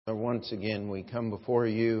Once again, we come before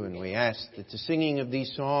you and we ask that the singing of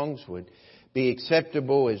these songs would be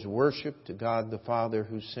acceptable as worship to God the Father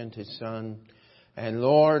who sent His Son. And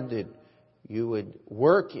Lord, that you would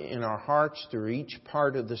work in our hearts through each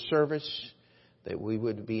part of the service, that we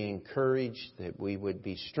would be encouraged, that we would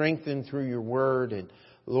be strengthened through your word. And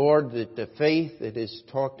Lord, that the faith that is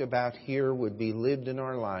talked about here would be lived in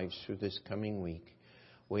our lives through this coming week.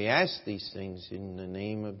 We ask these things in the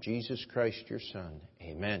name of Jesus Christ, your Son.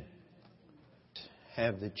 Amen.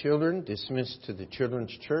 Have the children dismissed to the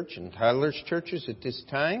children's church and toddlers' churches at this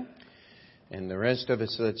time. And the rest of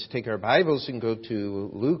us, let's take our Bibles and go to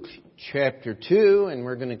Luke chapter 2. And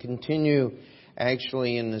we're going to continue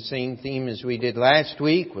actually in the same theme as we did last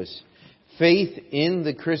week, was faith in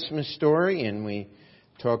the Christmas story. And we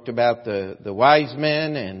talked about the wise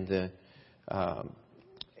men and the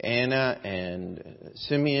Anna and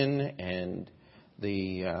Simeon and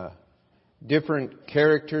the different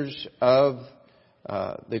characters of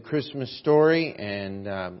the Christmas story.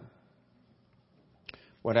 And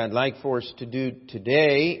what I'd like for us to do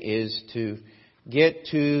today is to get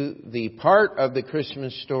to the part of the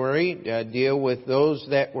Christmas story, deal with those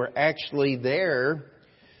that were actually there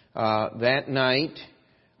that night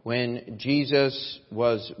when Jesus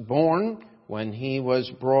was born, when He was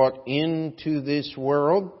brought into this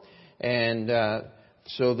world. And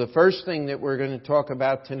so the first thing that we're going to talk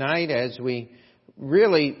about tonight, as we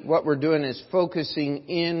really, what we're doing is focusing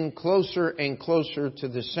in closer and closer to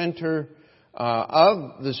the center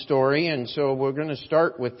of the story. And so we're going to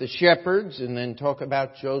start with the shepherds and then talk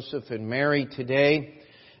about Joseph and Mary today.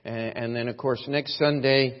 And then, of course, next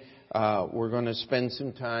Sunday, we're going to spend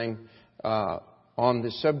some time on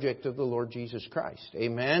the subject of the Lord Jesus Christ.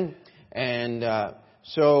 Amen. And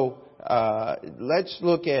so let's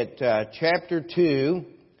look at chapter 2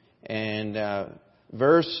 and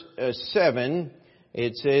verse 7.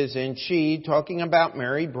 It says, "And she," talking about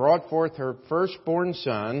Mary, "brought forth her firstborn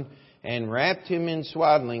son and wrapped him in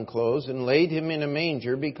swaddling clothes and laid him in a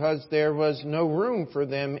manger because there was no room for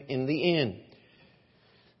them in the inn."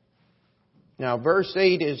 Now, verse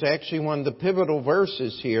 8 is actually one of the pivotal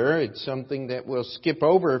verses here. It's something that we'll skip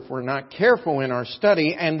over if we're not careful in our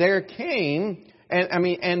study. And there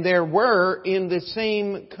were in the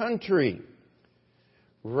same country,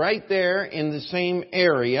 right there in the same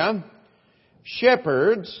area,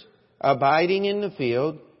 shepherds abiding in the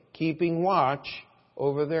field, keeping watch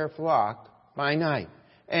over their flock by night.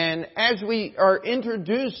 And as we are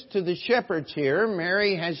introduced to the shepherds here,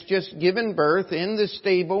 Mary has just given birth in the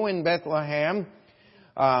stable in Bethlehem.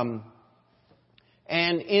 And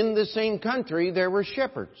in the same country, there were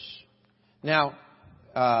shepherds. Now,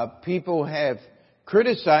 people have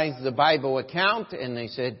criticized the Bible account, and they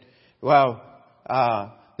said, well,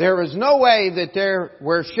 there was no way that there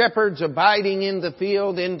were shepherds abiding in the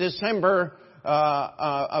field in December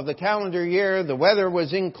of the calendar year. The weather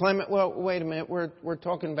was inclement. Well, wait a minute. We're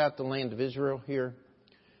talking about the land of Israel here,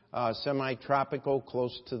 semi-tropical,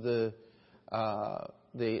 close to the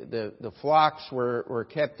flocks were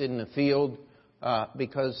kept in the field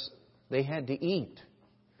because they had to eat.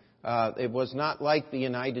 It was not like the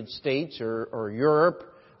United States or Europe,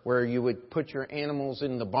 where you would put your animals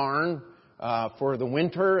in the barn for the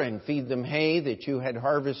winter and feed them hay that you had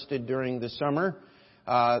harvested during the summer.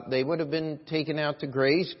 They would have been taken out to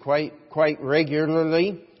graze quite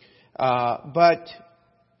regularly. But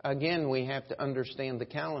again, we have to understand the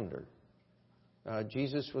calendar.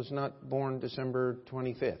 Jesus was not born December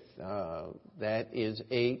 25th. That is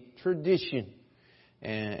a tradition.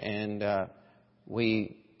 And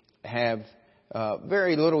we have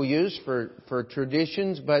very little use for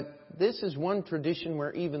traditions, but this is one tradition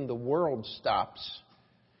where even the world stops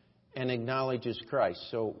and acknowledges Christ.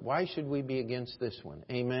 So why should we be against this one?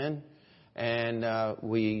 Amen. And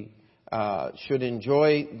we should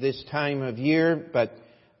enjoy this time of year. But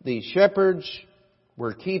the shepherds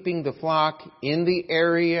were keeping the flock in the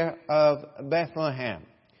area of Bethlehem.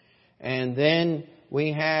 And then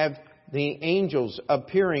we have the angels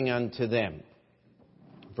appearing unto them.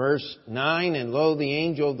 Verse 9, "And lo, the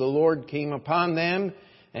angel of the Lord came upon them,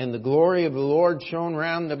 and the glory of the Lord shone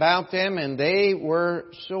round about them, and they were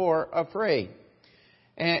sore afraid."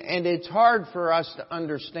 And it's hard for us to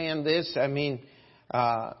understand this. I mean,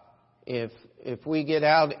 if we get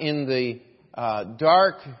out in the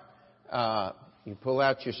dark, you pull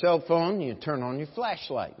out your cell phone, you turn on your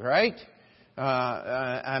flashlight, right?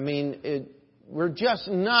 We're just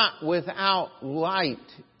not without light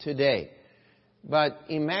today. But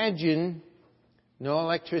imagine no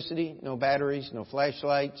electricity, no batteries, no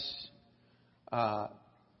flashlights. How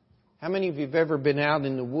many of you have ever been out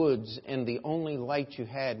in the woods and the only light you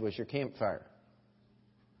had was your campfire?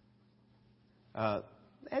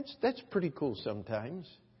 That's pretty cool sometimes.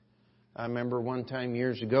 I remember one time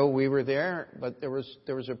years ago we were there, but there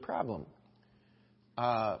was a problem.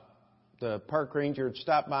 The park ranger had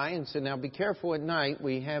stopped by and said, "Now be careful at night.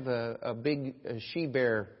 We have a big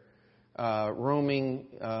she-bear roaming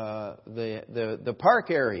the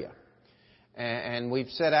park area, and we've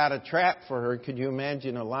set out a trap for her." Could you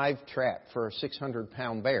imagine a live trap for a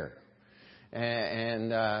 600-pound bear?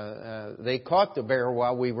 And they caught the bear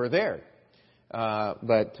while we were there.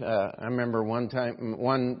 But I remember one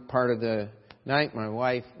part of the night, my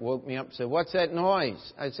wife woke me up and said, "What's that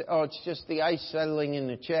noise?" I said, "Oh, it's just the ice settling in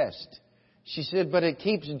the chest." She said, "But it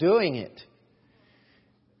keeps doing it."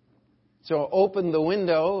 So I opened the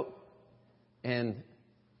window, and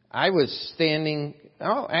I was standing,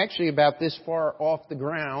 actually about this far off the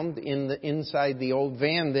ground inside the old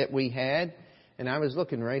van that we had, and I was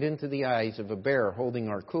looking right into the eyes of a bear holding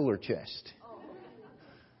our cooler chest.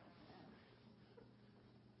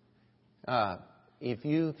 If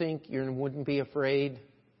you think you wouldn't be afraid,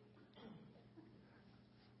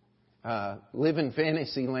 live in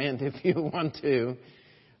fantasy land if you want to.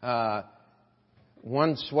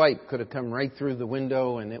 One swipe could have come right through the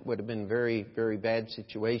window, and it would have been very, very bad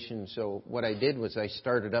situation. So what I did was I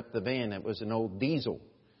started up the van. It was an old diesel,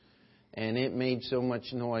 and it made so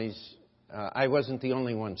much noise. I wasn't the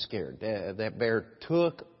only one scared. That bear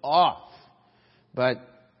took off. But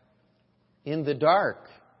in the dark,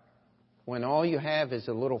 when all you have is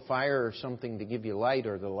a little fire or something to give you light,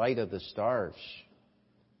 or the light of the stars,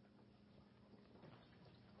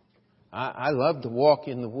 I love to walk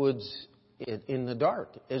in the woods in the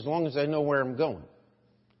dark, as long as I know where I'm going.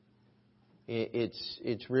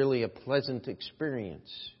 It's really a pleasant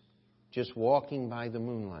experience, just walking by the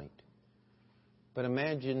moonlight. But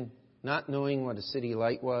imagine not knowing what a city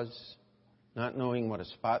light was, not knowing what a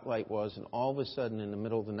spotlight was, and all of a sudden in the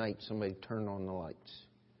middle of the night somebody turned on the lights.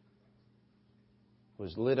 It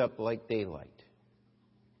was lit up like daylight.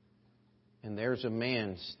 And there's a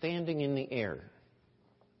man standing in the air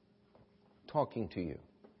talking to you.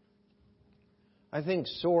 I think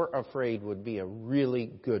sore afraid would be a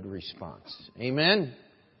really good response. Amen?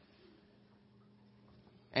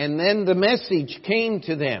 And then the message came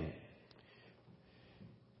to them.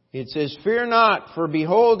 It says, "Fear not, for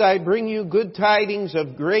behold, I bring you good tidings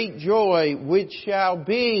of great joy, which shall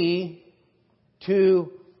be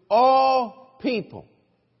to all people."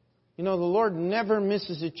 You know, the Lord never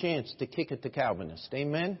misses a chance to kick at the Calvinist.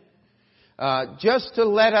 Amen? Just to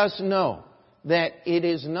let us know that it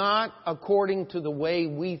is not according to the way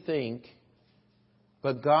we think,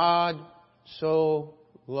 but God so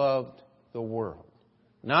loved the world.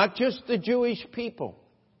 Not just the Jewish people,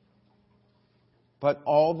 but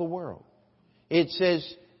all the world. It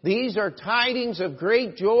says, these are tidings of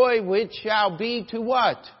great joy which shall be to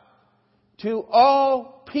what? To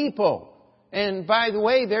all people. And by the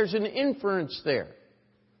way, there's an inference there.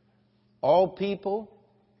 All people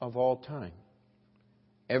of all time.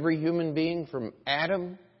 Every human being from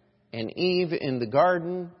Adam and Eve in the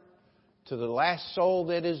garden to the last soul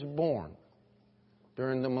that is born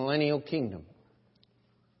during the millennial kingdom.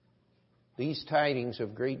 These tidings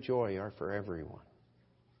of great joy are for everyone.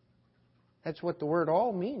 That's what the word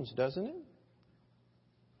all means, doesn't it?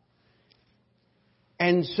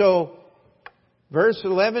 And so, verse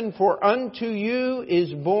 11, "For unto you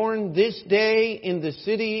is born this day in the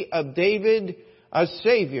city of David a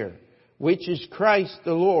Savior, which is Christ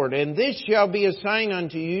the Lord. And this shall be a sign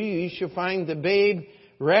unto you. You shall find the babe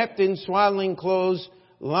wrapped in swaddling clothes,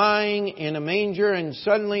 lying in a manger. And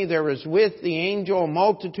suddenly there was with the angel a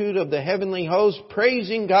multitude of the heavenly host,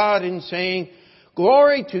 praising God and saying,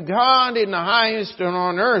 Glory to God in the highest, and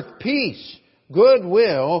on earth peace,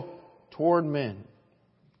 goodwill toward men.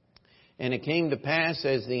 And it came to pass,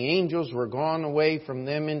 as the angels were gone away from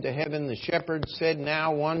them into heaven, the shepherds said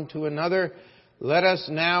now one to another, Let us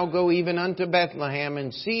now go even unto Bethlehem,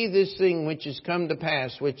 and see this thing which is come to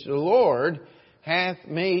pass, which the Lord hath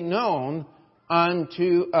made known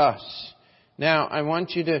unto us. Now, I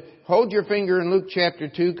want you to hold your finger in Luke chapter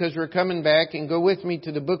 2, because we're coming back, and go with me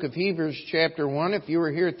to the book of Hebrews chapter 1. If you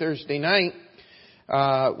were here Thursday night,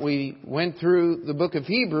 we went through the book of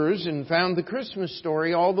Hebrews and found the Christmas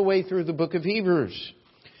story all the way through the book of Hebrews.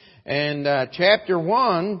 And chapter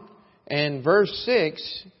 1 and verse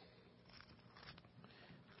 6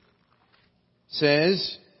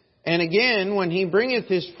 says, And again, when he bringeth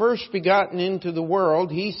his first begotten into the world,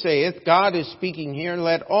 he saith, God is speaking here,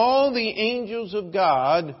 Let all the angels of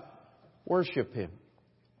God worship him.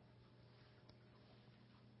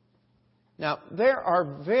 Now, there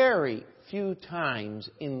are very few times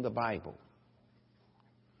in the Bible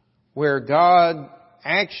where God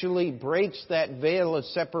actually breaks that veil of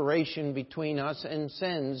separation between us and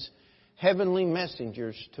sends heavenly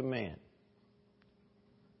messengers to man.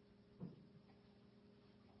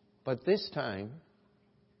 But this time,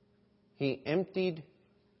 He emptied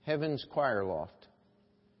heaven's choir loft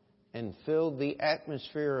and filled the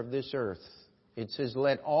atmosphere of this earth. It says,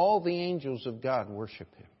 let all the angels of God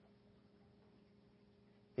worship Him.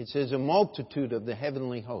 It says, a multitude of the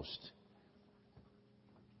heavenly host.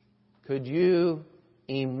 Could you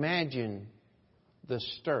imagine the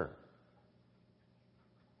stir?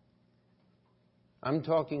 I'm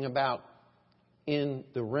talking about in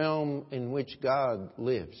the realm in which God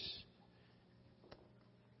lives.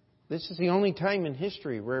 This is the only time in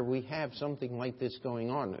history where we have something like this going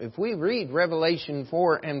on. If we read Revelation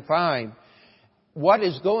 4 and 5, what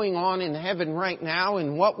is going on in heaven right now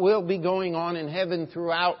and what will be going on in heaven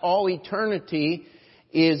throughout all eternity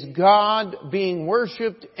is God being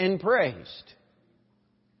worshipped and praised.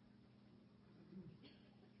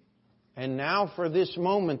 And now for this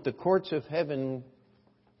moment, the courts of heaven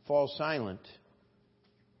fall silent,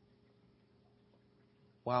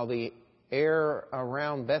 while the air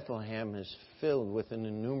around Bethlehem is filled with an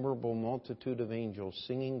innumerable multitude of angels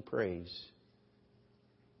singing praise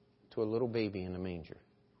to a little baby in a manger.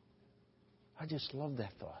 I just love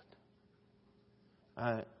that thought.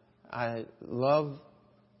 I love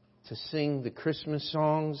to sing the Christmas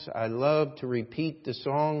songs. I love to repeat the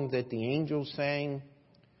song that the angels sang.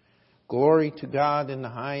 Glory to God in the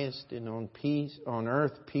highest, and on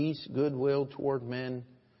earth peace, goodwill toward men.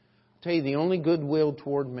 I'll tell you, the only goodwill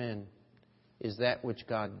toward men is that which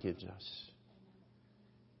God gives us.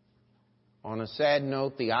 On a sad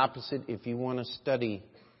note, the opposite, if you want to study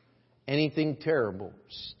anything terrible,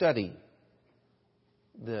 study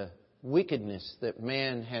the wickedness that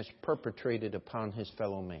man has perpetrated upon his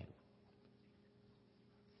fellow man.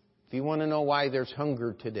 If you want to know why there's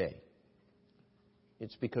hunger today,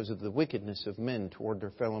 it's because of the wickedness of men toward their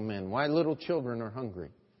fellow men. Why little children are hungry.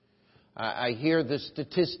 I hear the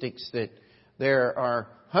statistics that there are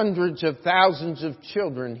hundreds of thousands of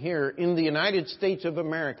children here in the United States of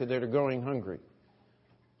America that are going hungry.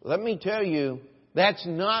 Let me tell you, that's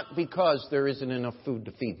not because there isn't enough food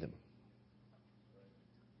to feed them.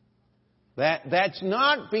 That's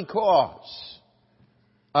not because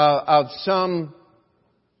of some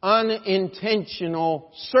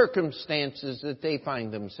unintentional circumstances that they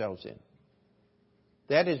find themselves in.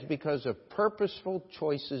 That is because of purposeful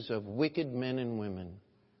choices of wicked men and women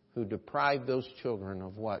who deprive those children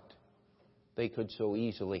of what they could so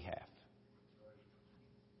easily have.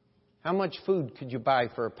 How much food could you buy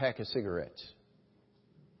for a pack of cigarettes?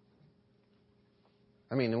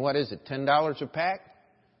 I mean, what is it, $10 a pack?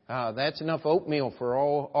 That's enough oatmeal for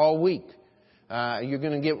all week. You're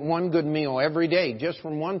going to get one good meal every day just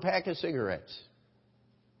from one pack of cigarettes.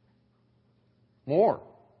 More.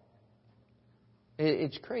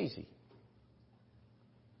 It's crazy.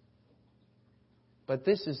 But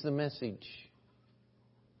this is the message.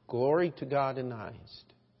 Glory to God in the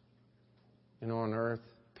highest. And on earth,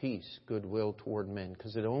 peace, goodwill toward men.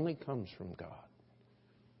 Because it only comes from God.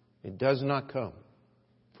 It does not come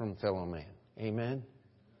from fellow man. Amen?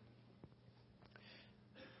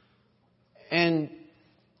 And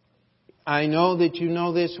I know that you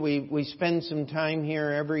know this. We spend some time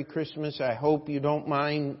here every Christmas. I hope you don't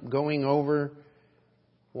mind going over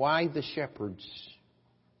why the shepherds.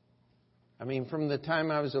 I mean, from the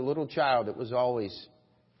time I was a little child, it was always,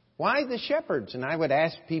 why the shepherds? And I would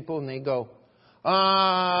ask people and they go,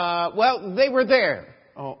 well, they were there.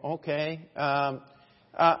 Oh, okay.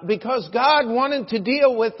 Because God wanted to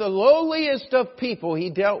deal with the lowliest of people, He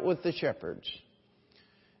dealt with the shepherds.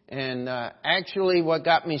 And actually what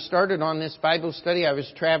got me started on this Bible study, I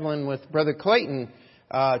was traveling with Brother Clayton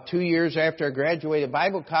 2 years after I graduated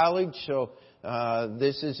Bible college. So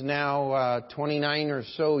this is now 29 or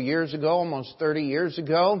so years ago, almost 30 years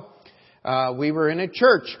ago. We were in a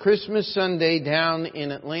church Christmas Sunday down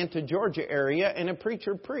in Atlanta, Georgia area, and a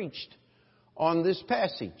preacher preached on this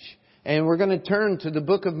passage. And we're going to turn to the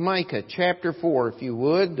book of Micah, chapter 4, if you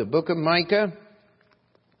would. The book of Micah.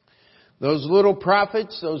 Those little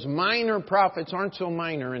prophets, those minor prophets aren't so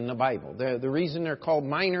minor in the Bible. The reason they're called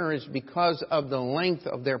minor is because of the length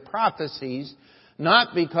of their prophecies,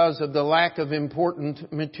 not because of the lack of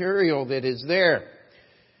important material that is there.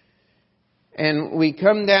 And we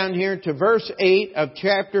come down here to verse 8 of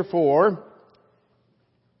chapter 4.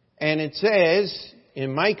 And it says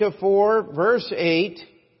in Micah 4, verse 8,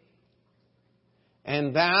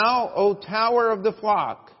 "And thou, O tower of the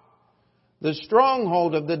flock, the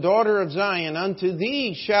stronghold of the daughter of Zion, unto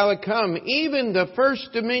thee shall it come, even the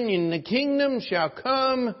first dominion, the kingdom shall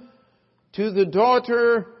come to the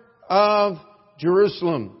daughter of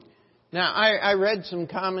Jerusalem. Now, I read some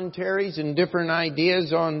commentaries and different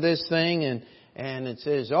ideas on this thing, and it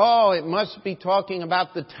says, oh, it must be talking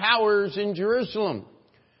about the towers in Jerusalem.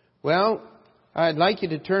 Well, I'd like you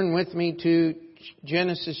to turn with me to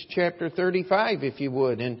Genesis chapter 35, if you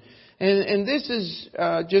would. And this is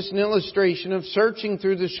just an illustration of searching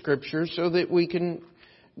through the Scriptures so that we can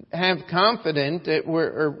have confidence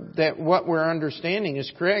that what we're understanding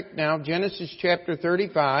is correct. Now, Genesis chapter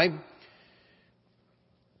 35,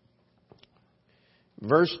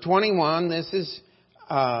 verse 21, this is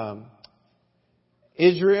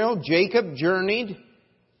Israel. Jacob journeyed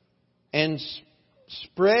and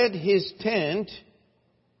spread his tent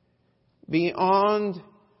beyond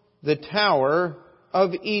the tower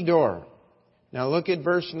of Edor. Now look at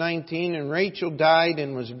verse 19. And Rachel died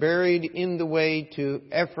and was buried in the way to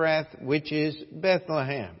Ephrath, which is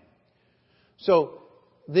Bethlehem. So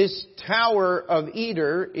this tower of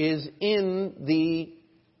Edor is in the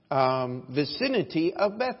vicinity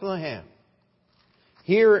of Bethlehem.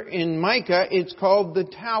 Here in Micah, it's called the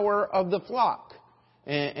Tower of the Flock.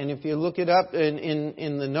 And if you look it up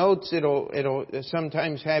in the notes, it'll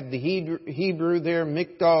sometimes have the Hebrew there,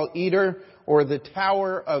 Migdal Eder, or the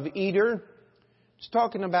Tower of Eder. It's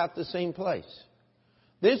talking about the same place.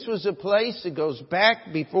 This was a place that goes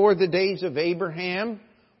back before the days of Abraham,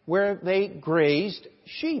 where they grazed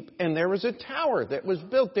sheep. And there was a tower that was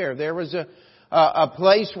built there. There was a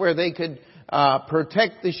place where they could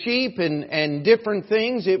protect the sheep and different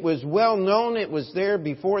things. It was well known. It was there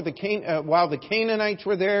before while the Canaanites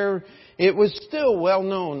were there. It was still well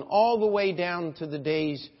known all the way down to the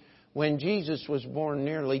days when Jesus was born,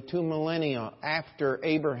 nearly 2 millennia after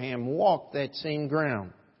Abraham walked that same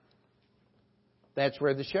ground. That's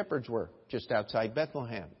where the shepherds were, just outside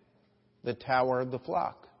Bethlehem. The Tower of the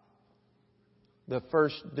Flock. The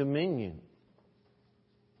first dominion.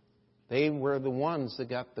 They were the ones that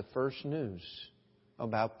got the first news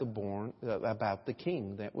about the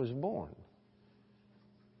king that was born.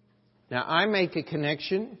 Now, I make a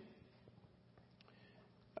connection.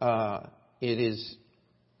 It is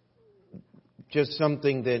just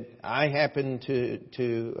something that I happen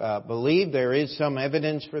to believe. There is some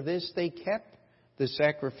evidence for this. They kept the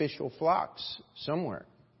sacrificial flocks somewhere.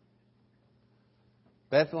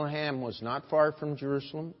 Bethlehem was not far from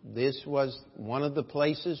Jerusalem. This was one of the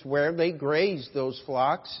places where they grazed those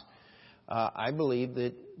flocks. I believe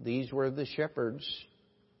that these were the shepherds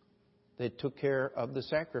that took care of the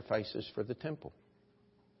sacrifices for the temple.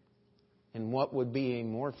 And what would be a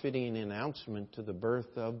more fitting announcement to the birth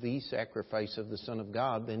of the sacrifice of the Son of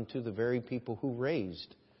God than to the very people who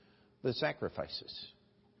raised the sacrifices?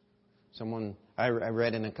 I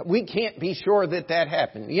read we can't be sure that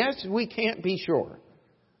happened. Yes, we can't be sure.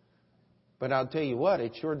 But I'll tell you what,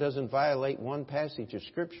 it sure doesn't violate one passage of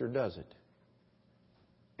Scripture, does it?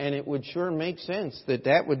 And it would sure make sense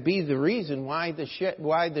that would be the reason why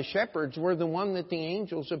the shepherds were the one that the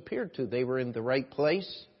angels appeared to. They were in the right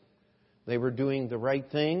place. They were doing the right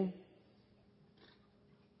thing.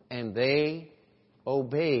 And they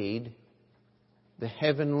obeyed the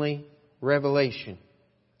heavenly revelation.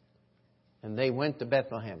 And they went to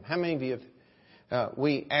Bethlehem. How many of you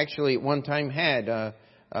we actually at one time had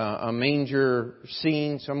a manger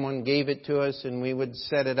scene. Someone gave it to us and we would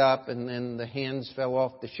set it up, and then the hands fell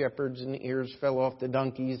off the shepherds and the ears fell off the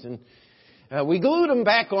donkeys, and we glued them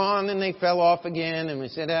back on and they fell off again, and we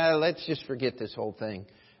said, let's just forget this whole thing.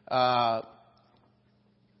 But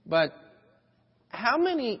how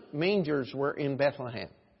many mangers were in Bethlehem?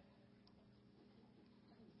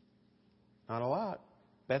 Not a lot.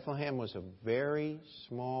 Bethlehem was a very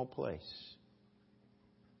small place.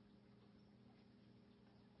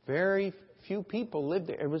 Very few people lived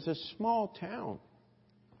there. It was a small town.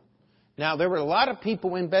 Now, there were a lot of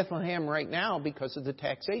people in Bethlehem right now because of the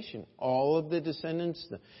taxation. All of the descendants,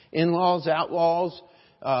 the in-laws, outlaws,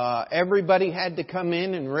 everybody had to come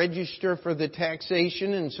in and register for the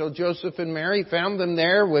taxation. And so Joseph and Mary found them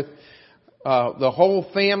there with the whole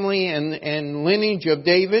family and lineage of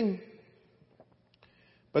David.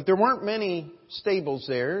 But there weren't many stables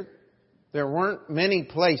there. There weren't many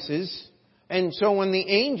places. And so when the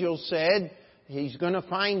angel said he's going to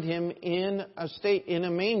find him in a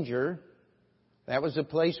manger, that was a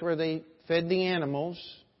place where they fed the animals,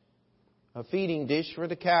 a feeding dish for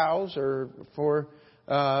the cows or for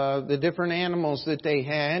the different animals that they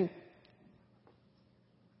had.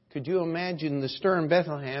 Could you imagine the stir in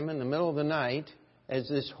Bethlehem in the middle of the night as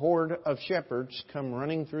this horde of shepherds come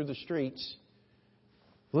running through the streets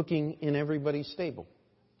looking in everybody's stable?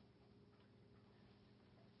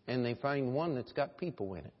 And they find one that's got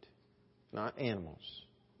people in it, not animals.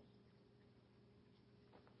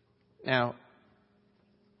 Now,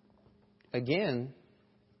 again,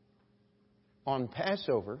 on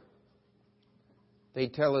Passover, they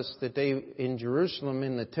tell us that in Jerusalem,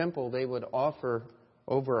 in the temple, they would offer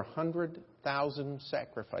over 100,000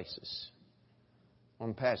 sacrifices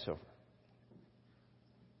on Passover.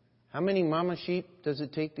 How many mama sheep does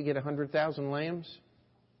it take to get 100,000 lambs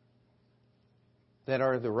that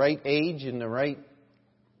are the right age and the right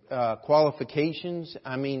qualifications?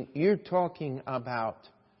 I mean, you're talking about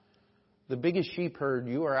the biggest sheep herd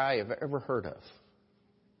you or I have ever heard of.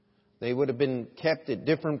 They would have been kept at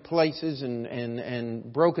different places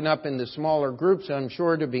and broken up into smaller groups, I'm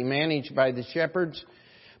sure, to be managed by the shepherds.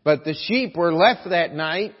 But the sheep were left that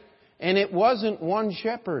night, and it wasn't one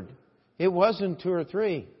shepherd. It wasn't 2 or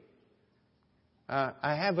 3.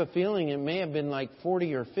 I have a feeling it may have been like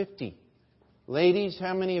 40 or 50. Ladies,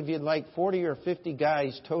 how many of you like 40 or 50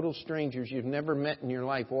 guys, total strangers you've never met in your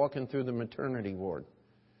life, walking through the maternity ward?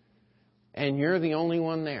 And you're the only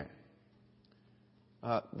one there.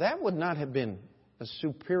 That would not have been a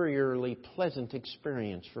superiorly pleasant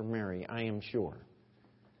experience for Mary, I am sure.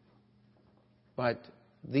 But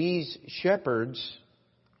these shepherds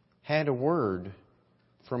had a word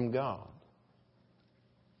from God.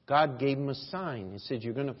 God gave them a sign. He said,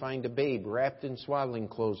 you're going to find a babe wrapped in swaddling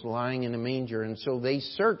clothes lying in a manger. And so they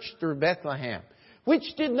searched through Bethlehem, which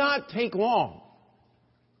did not take long.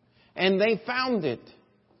 And they found it.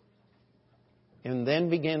 And then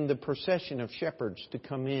began the procession of shepherds to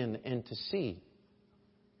come in and to see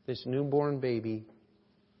this newborn baby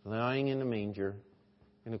lying in a manger.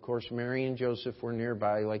 And of course, Mary and Joseph were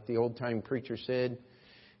nearby. Like the old-time preacher said,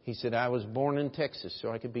 he said, I was born in Texas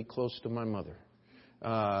so I could be close to my mother.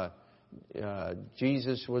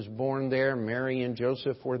 Jesus was born there. Mary and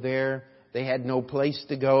Joseph were there. They had no place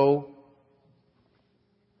to go.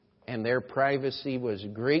 And their privacy was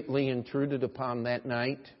greatly intruded upon that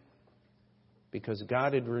night, because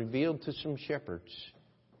God had revealed to some shepherds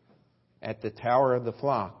at the tower of the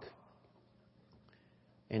flock.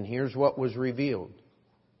 And here's what was revealed.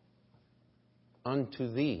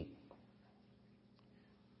 Unto thee,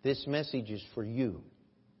 this message is for you,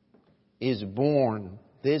 is born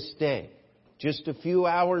this day, just a few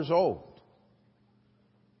hours old.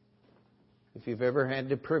 If you've ever had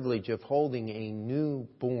the privilege of holding a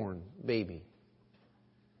newborn baby.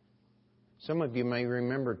 Some of you may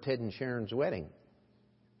remember Ted and Sharon's wedding.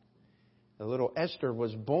 The little Esther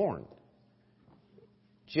was born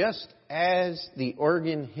just as the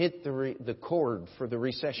organ hit the chord for the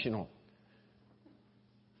recessional.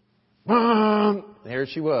 There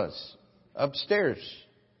she was, upstairs.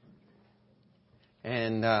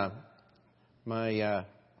 And my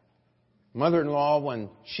mother-in-law, when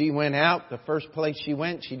she went out, the first place she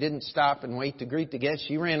went, she didn't stop and wait to greet the guests.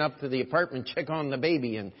 She ran up to the apartment, check on the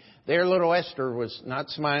baby. And there little Esther was not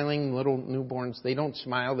smiling. Little newborns, they don't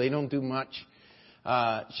smile. They don't do much.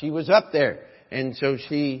 She was up there. And so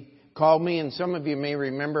she called me, and some of you may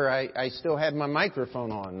remember I still had my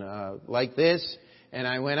microphone on like this. And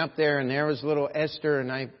I went up there, and there was little Esther, and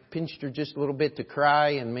I pinched her just a little bit to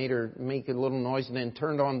cry and made her make a little noise, and then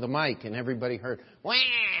turned on the mic, and everybody heard, wow,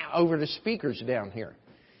 over the speakers down here.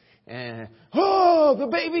 And, oh, the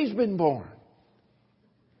baby's been born.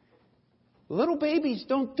 Little babies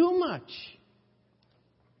don't do much.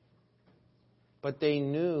 But they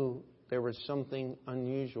knew there was something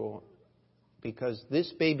unusual, because this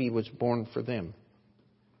baby was born for them.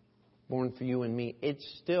 Born for you and me. It's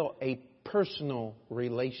still a personal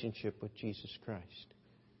relationship with Jesus Christ.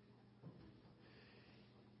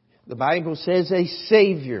 The Bible says a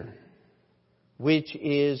Savior, which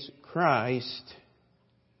is Christ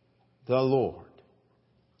the Lord.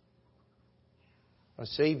 A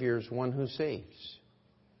Savior is one who saves.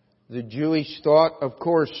 The Jewish thought, of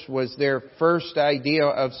course, was their first idea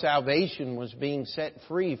of salvation was being set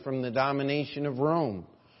free from the domination of Rome.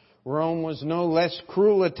 Rome was no less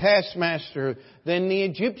cruel a taskmaster than the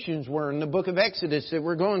Egyptians were in the book of Exodus that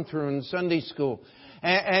we're going through in Sunday school.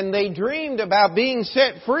 And they dreamed about being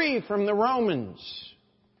set free from the Romans.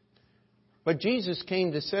 But Jesus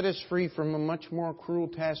came to set us free from a much more cruel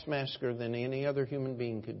taskmaster than any other human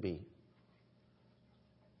being could be.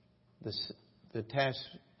 The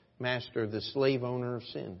taskmaster, the slave owner of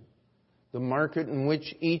sin. The market in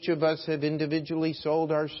which each of us have individually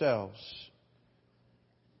sold ourselves.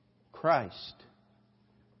 Christ,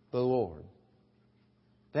 the Lord.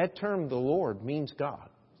 That term, the Lord, means God.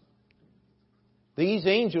 These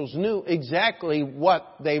angels knew exactly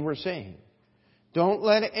what they were saying. Don't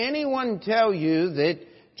let anyone tell you that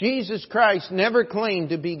Jesus Christ never claimed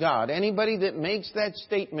to be God. Anybody that makes that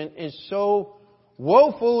statement is so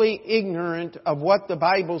woefully ignorant of what the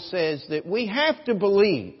Bible says that we have to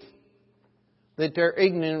believe that their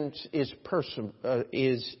ignorance is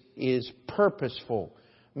purposeful,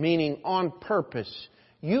 meaning on purpose.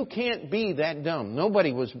 You can't be that dumb.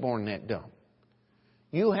 Nobody was born that dumb.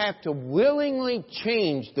 You have to willingly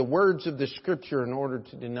change the words of the Scripture in order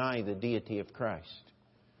to deny the deity of Christ.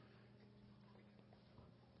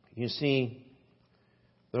 You see,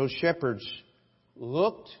 those shepherds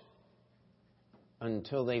looked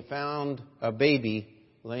until they found a baby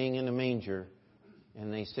laying in a manger,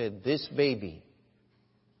 and they said, "This baby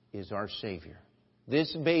is our Savior.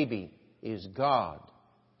 This baby is God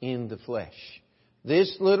in the flesh.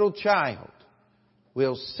 This little child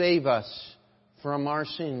will save us from our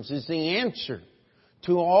sins," is the answer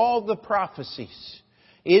to all the prophecies,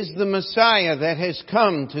 is the Messiah that has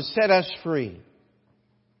come to set us free.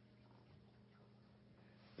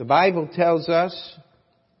 The Bible tells us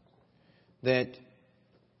that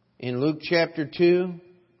in Luke chapter 2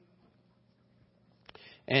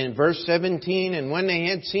 and verse 17, "And when they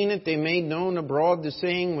had seen it, they made known abroad the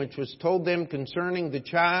saying which was told them concerning the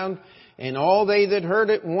child. And all they that heard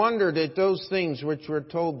it wondered at those things which were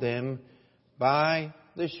told them by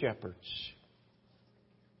the shepherds."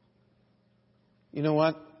 You know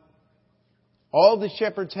what? All the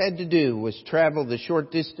shepherds had to do was travel the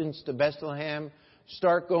short distance to Bethlehem,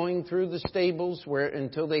 start going through the stables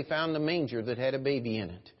until they found a manger that had a baby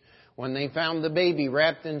in it. When they found the baby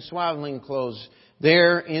wrapped in swaddling clothes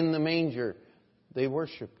there in the manger, they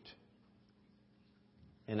worshipped.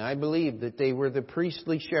 And I believe that they were the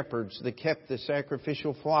priestly shepherds that kept the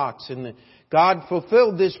sacrificial flocks. And God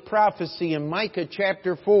fulfilled this prophecy in Micah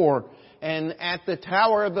chapter 4. And at the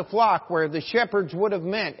tower of the flock where the shepherds would have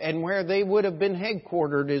met and where they would have been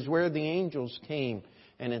headquartered is where the angels came.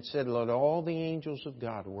 And it said, "Let all the angels of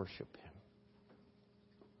God worship Him."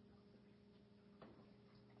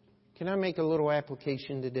 Can I make a little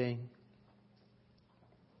application today?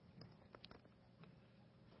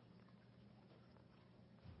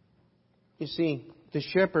 You see, the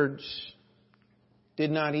shepherds did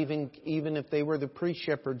not even if they were the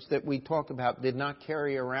pre-shepherds that we talk about, did not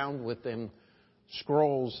carry around with them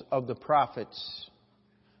scrolls of the prophets.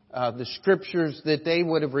 The scriptures that they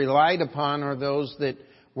would have relied upon are those that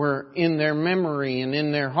were in their memory and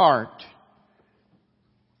in their heart.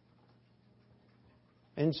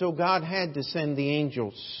 And so God had to send the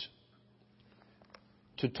angels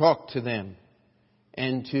to talk to them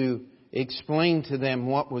and to explain to them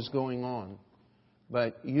what was going on.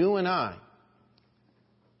 But you and I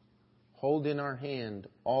hold in our hand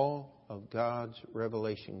all of God's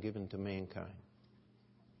revelation given to mankind.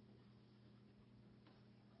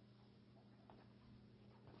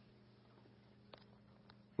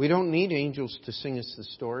 We don't need angels to sing us the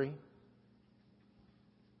story.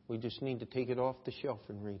 We just need to take it off the shelf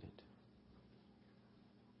and read it.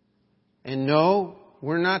 And no,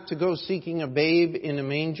 we're not to go seeking a babe in a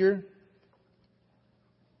manger.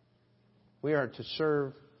 We are to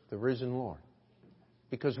serve the risen Lord.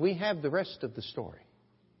 Because we have the rest of the story.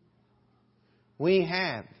 We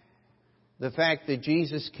have the fact that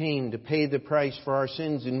Jesus came to pay the price for our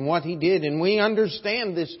sins and what He did. And we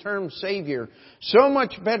understand this term Savior so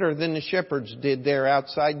much better than the shepherds did there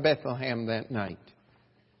outside Bethlehem that night.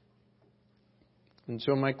 And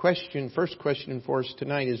so my first question for us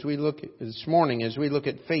tonight this morning as we look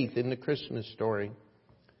at faith in the Christmas story,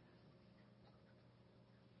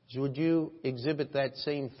 is would you exhibit that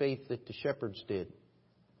same faith that the shepherds did?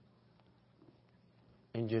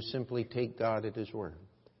 And just simply take God at His word.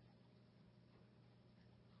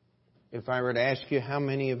 If I were to ask you how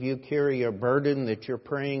many of you carry a burden that you're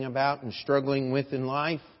praying about and struggling with in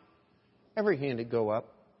life, every hand would go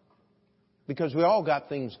up. Because we all got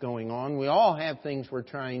things going on. We all have things we're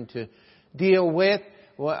trying to deal with.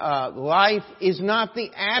 Life is not the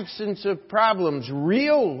absence of problems.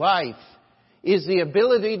 Real life is the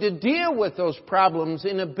ability to deal with those problems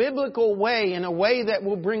in a biblical way, in a way that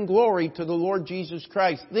will bring glory to the Lord Jesus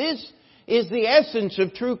Christ. This is the essence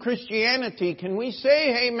of true Christianity. Can we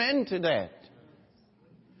say amen to that?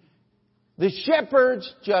 The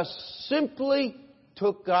shepherds just simply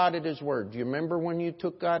took God at His word. Do you remember when you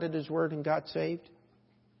took God at His word and got saved?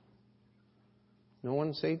 No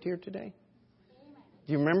one saved here today?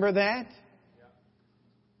 Do you remember that?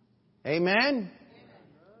 Amen?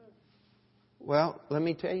 Well, let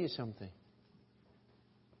me tell you something.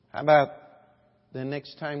 How about the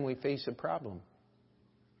next time we face a problem?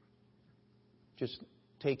 Just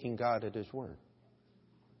taking God at His word.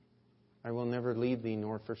 I will never leave thee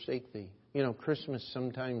nor forsake thee. You know, Christmas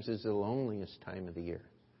sometimes is the loneliest time of the year.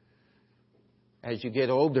 As you get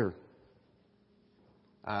older,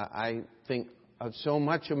 I think of so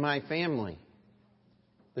much of my family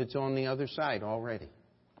that's on the other side already.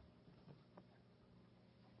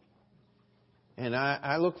 And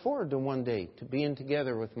I look forward to one day to being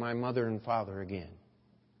together with my mother and father again.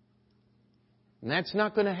 And that's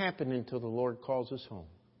not going to happen until the Lord calls us home.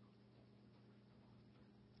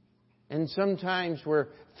 And sometimes we're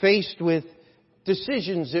faced with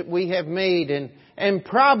decisions that we have made and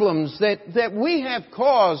problems that we have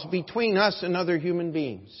caused between us and other human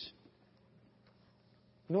beings.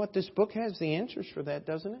 You know what? This book has the answers for that,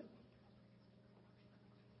 doesn't it?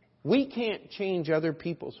 We can't change other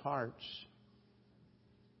people's hearts,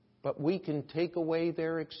 but we can take away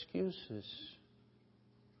their excuses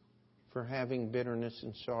for having bitterness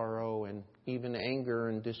and sorrow and even anger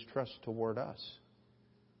and distrust toward us.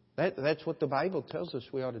 That's what the Bible tells us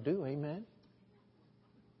we ought to do. Amen?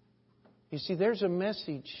 You see, there's a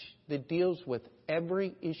message that deals with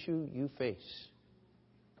every issue you face.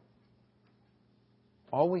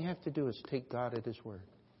 All we have to do is take God at His word.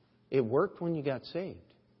 It worked when you got saved.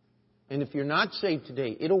 And if you're not saved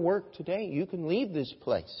today, it'll work today. You can leave this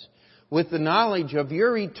place with the knowledge of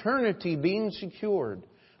your eternity being secured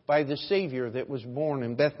by the Savior that was born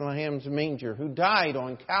in Bethlehem's manger, who died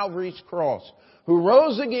on Calvary's cross, who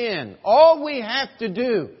rose again. All we have to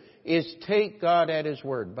do is take God at His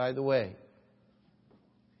word. By the way,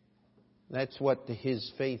 that's what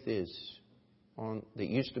His faith is that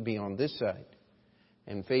used to be on this side.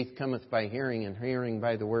 And faith cometh by hearing, and hearing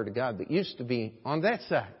by the word of God, that used to be on that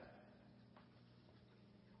side.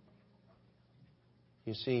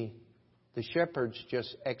 You see, the shepherds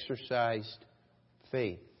just exercised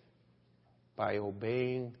faith by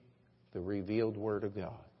obeying the revealed Word of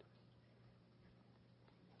God.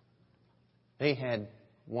 They had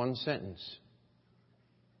one sentence.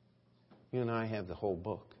 You and I have the whole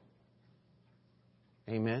book.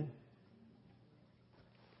 Amen?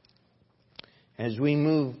 As we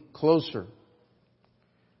move closer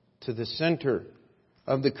to the center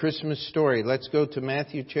of the Christmas story, let's go to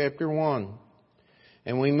Matthew chapter 1.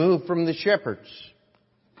 And we move from the shepherds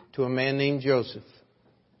to a man named Joseph.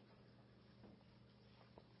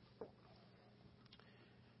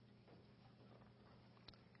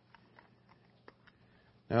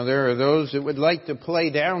 Now there are those that would like to play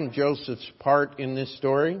down Joseph's part in this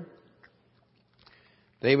story.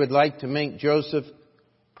 They would like to make Joseph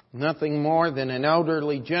nothing more than an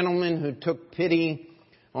elderly gentleman who took pity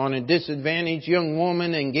on a disadvantaged young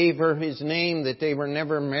woman and gave her his name, that they were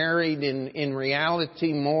never married in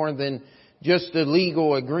reality more than just a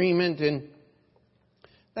legal agreement. And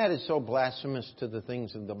that is so blasphemous to the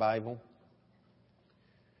things of the Bible.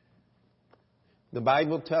 The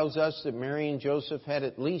Bible tells us that Mary and Joseph had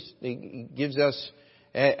it gives us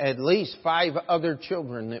at least 5 other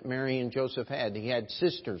children that Mary and Joseph had. He had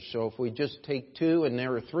sisters. So if we just take 2, and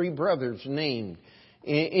there are 3 brothers named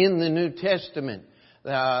in the New Testament.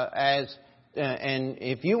 And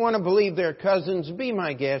if you want to believe they're cousins, be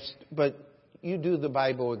my guest, but you do the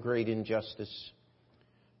Bible a great injustice.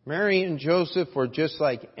 Mary and Joseph were just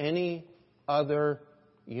like any other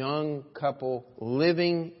young couple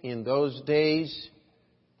living in those days,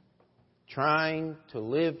 trying to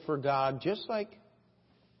live for God, just like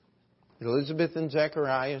Elizabeth and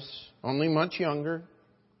Zacharias, only much younger.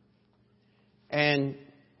 And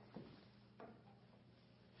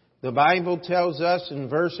the Bible tells us in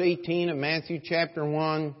verse 18 of Matthew chapter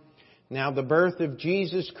 1, now the birth of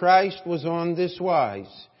Jesus Christ was on this wise.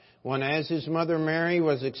 When as His mother Mary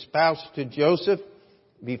was espoused to Joseph,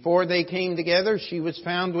 before they came together, she was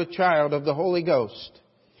found with child of the Holy Ghost.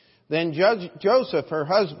 Then Joseph, her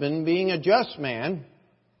husband, being a just man,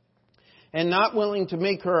 and not willing to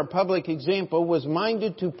make her a public example, was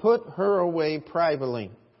minded to put her away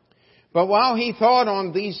privately. But while he thought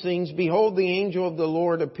on these things, behold, the angel of the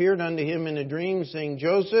Lord appeared unto him in a dream, saying,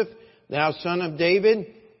 Joseph, thou son of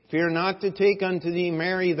David, fear not to take unto thee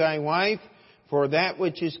Mary thy wife, for that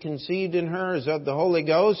which is conceived in her is of the Holy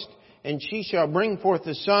Ghost, and she shall bring forth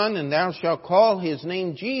a son, and thou shalt call his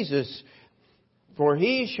name Jesus, for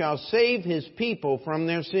he shall save his people from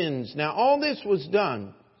their sins. Now all this was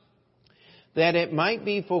done, that it might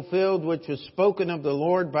be fulfilled which was spoken of the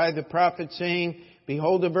Lord by the prophet, saying,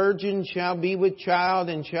 behold, a virgin shall be with child,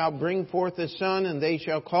 and shall bring forth a son, and they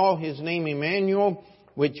shall call his name Emmanuel,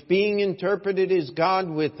 which being interpreted is God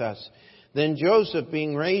with us. Then Joseph,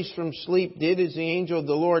 being raised from sleep, did as the angel of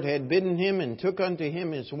the Lord had bidden him, and took unto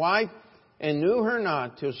him his wife, and knew her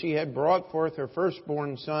not till she had brought forth her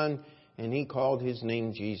firstborn son, and he called his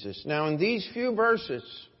name Jesus. Now in these few verses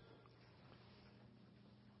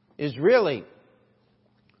is really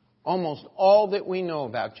almost all that we know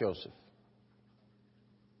about Joseph.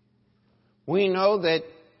 We know that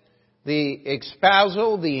the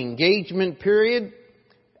espousal, the engagement period,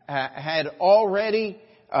 had already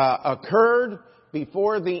occurred.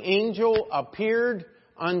 before the angel appeared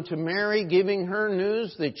unto Mary, giving her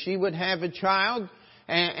news that she would have a child.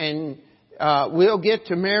 And we'll get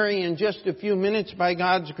to Mary in just a few minutes by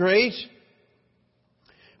God's grace.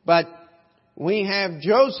 But we have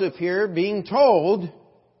Joseph here being told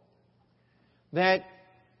that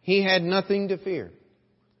he had nothing to fear.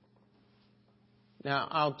 Now,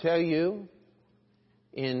 I'll tell you,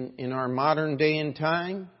 in our modern day and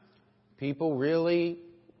time, people really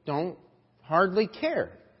don't hardly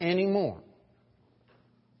care anymore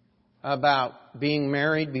about being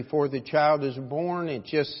married before the child is born. It's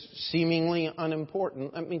just seemingly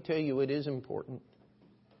unimportant. Let me tell you, it is important.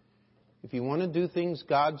 If you want to do things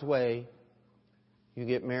God's way, you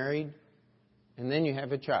get married and then you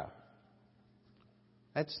have a child.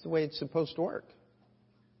 That's the way it's supposed to work.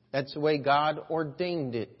 That's the way God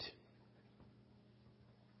ordained it.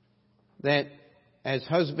 That as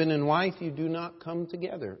husband and wife, you do not come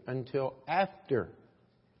together until after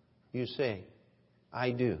you say,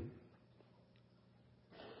 I do.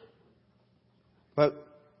 But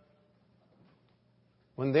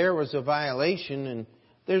when there was a violation, and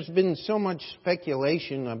there's been so much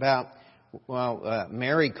speculation about,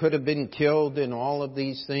 Mary could have been killed and all of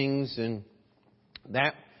these things, and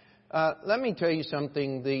that, let me tell you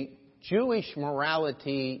something. The Jewish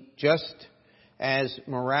morality, just as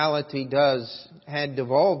morality does, had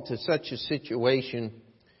devolved to such a situation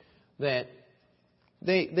that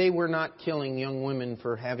they were not killing young women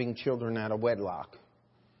for having children out of wedlock,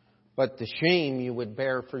 but the shame you would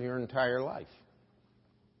bear for your entire life.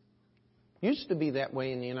 Used to be that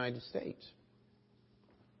way in the United States.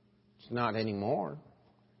 It's not anymore.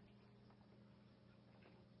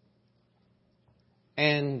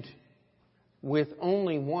 And with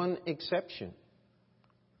only one exception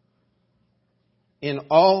in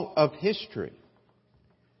all of history.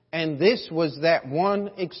 And this was that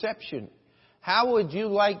one exception. How would you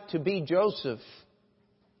like to be Joseph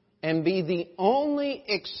and be the only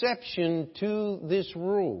exception to this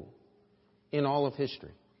rule in all of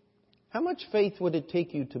history? How much faith would it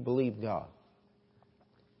take you to believe God?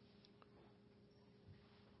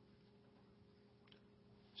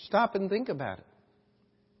 Stop and think about it.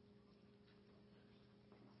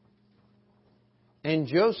 And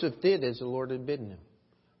Joseph did as the Lord had bidden him.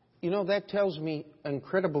 You know, that tells me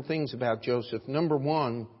incredible things about Joseph. Number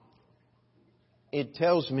one, it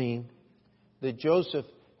tells me that Joseph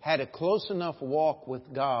had a close enough walk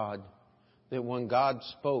with God that when God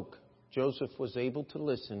spoke, Joseph was able to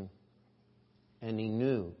listen and he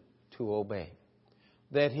knew to obey.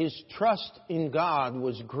 That his trust in God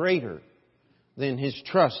was greater than his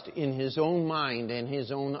trust in his own mind and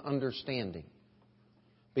his own understanding.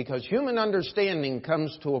 Because human understanding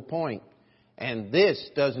comes to a point, and this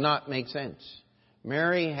does not make sense.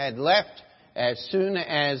 Mary had left as soon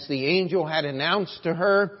as the angel had announced to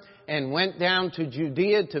her and went down to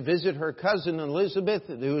Judea to visit her cousin Elizabeth,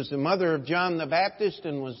 who was the mother of John the Baptist,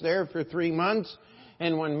 and was there for 3 months.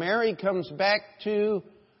 And when Mary comes back to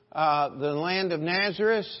the land of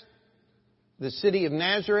Nazareth, the city of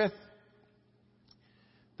Nazareth,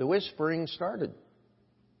 the whispering started.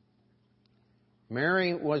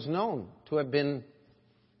 Mary was known to have been,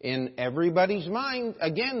 in everybody's mind,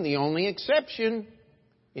 again, the only exception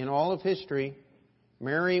in all of history.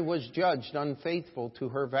 Mary was judged unfaithful to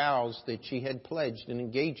her vows that she had pledged in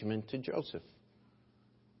engagement to Joseph.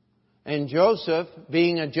 And Joseph,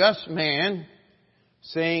 being a just man,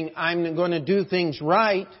 saying, I'm going to do things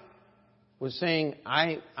right, was saying,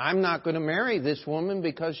 I'm not going to marry this woman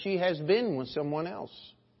because she has been with someone else.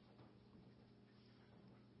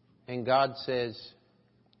 And God says,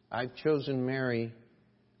 I've chosen Mary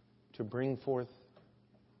to bring forth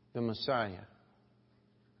the Messiah.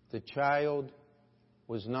 The child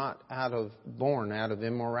was not born out of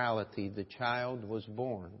immorality. The child was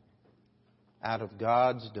born out of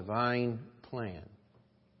God's divine plan.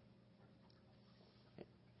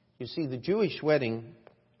 You see, the Jewish wedding,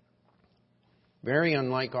 very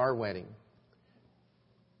unlike our wedding.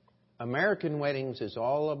 American weddings is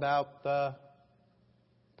all about the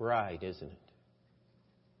bride, isn't it?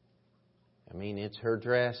 I mean, it's her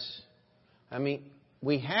dress. I mean,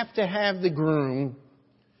 we have to have the groom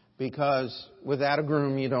because without a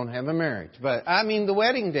groom you don't have a marriage. But I mean the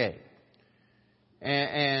wedding day.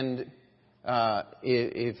 And what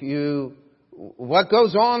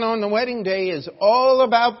goes on the wedding day is all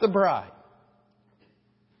about the bride.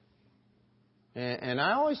 And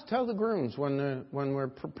I always tell the grooms when we're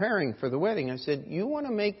preparing for the wedding, I said, you want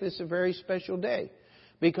to make this a very special day.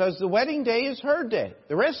 Because the wedding day is her day.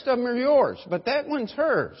 The rest of them are yours, but that one's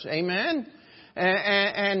hers. Amen?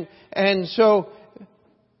 And so,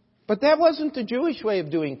 but that wasn't the Jewish way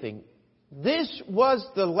of doing things. This was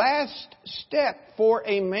the last step for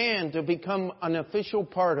a man to become an official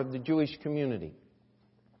part of the Jewish community.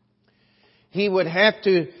 He would have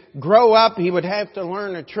to grow up. He would have to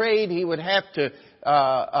learn a trade. He would have to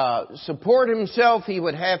support himself. He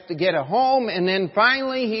would have to get a home. And then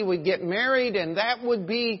finally he would get married, and that would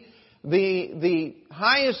be the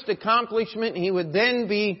highest accomplishment. He would then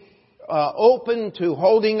be open to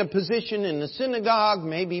holding a position in the synagogue,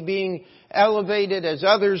 maybe being elevated as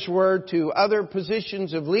others were to other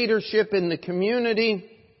positions of leadership in the community.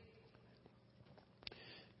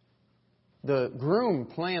 The groom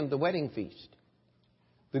planned the wedding feast.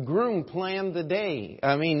 The groom planned the day.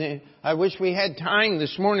 I mean, I wish we had time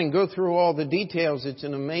this morning to go through all the details. It's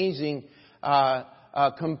an amazing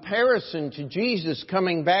comparison to Jesus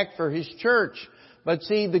coming back for His church. But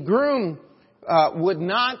see, the groom would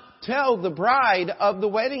not tell the bride of the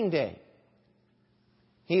wedding day.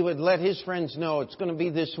 He would let his friends know it's going to be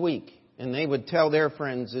this week. And they would tell their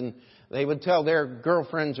friends, and they would tell their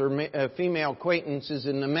girlfriends or female acquaintances,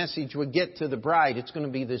 and the message would get to the bride, it's going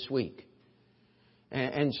to be this week.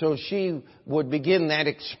 And so she would begin that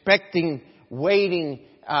expecting, waiting,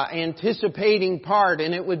 anticipating part,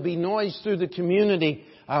 and it would be noise through the community.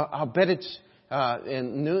 I'll bet it's,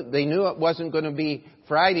 they knew it wasn't going to be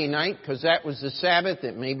Friday night because that was the Sabbath.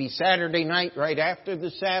 It may be Saturday night right after the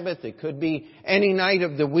Sabbath. It could be any night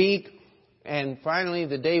of the week. And finally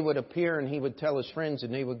the day would appear and he would tell his friends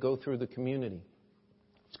and they would go through the community.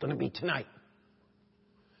 It's going to be tonight.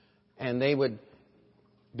 And they would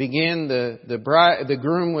begin, the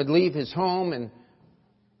groom would leave his home and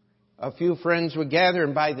a few friends would gather,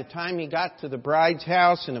 and by the time he got to the bride's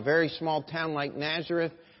house in a very small town like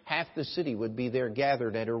Nazareth, half the city would be there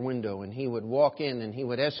gathered at her window, and he would walk in and he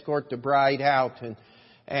would escort the bride out,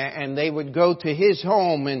 and they would go to his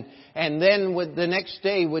home, and then the next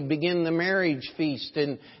day would begin the marriage feast,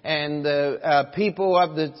 and the people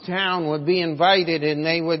of the town would be invited, and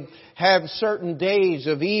they would have certain days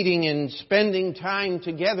of eating and spending time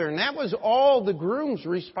together, and that was all the groom's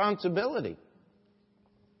responsibility.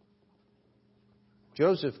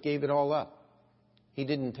 Joseph gave it all up. He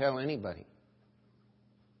didn't tell anybody.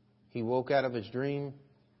 He woke out of his dream.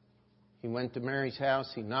 He went to Mary's house.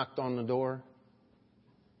 He knocked on the door.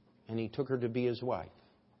 And he took her to be his wife.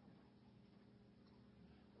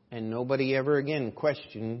 And nobody ever again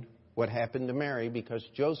questioned what happened to Mary because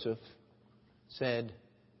Joseph said,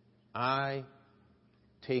 I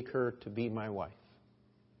take her to be my wife.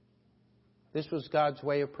 This was God's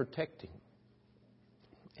way of protecting.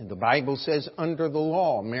 And the Bible says under the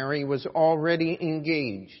law, Mary was already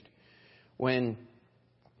engaged when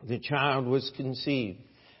the child was conceived.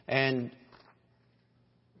 And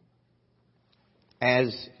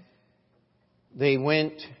as they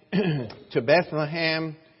went to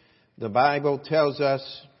Bethlehem, the Bible tells us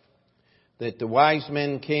that the wise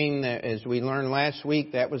men came, as we learned last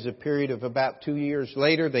week. That was a period of about 2 years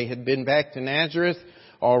later. They had been back to Nazareth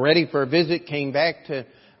already for a visit, came back to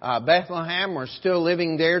Bethlehem. Were still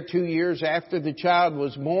living there 2 years after the child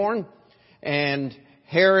was born. And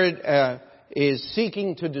Herod is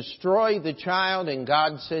seeking to destroy the child, and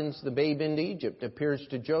God sends the babe into Egypt, appears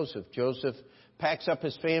to Joseph. Joseph packs up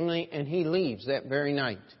his family and he leaves that very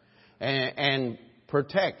night and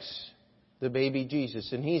protects the baby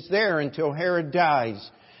Jesus. And he's there until Herod dies.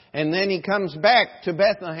 And then he comes back to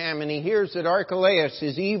Bethlehem and he hears that Archelaus,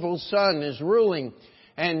 his evil son, is ruling.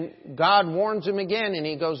 And God warns him again and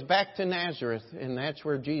he goes back to Nazareth, and that's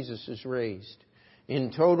where Jesus is raised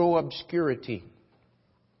in total obscurity.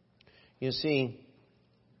 You see,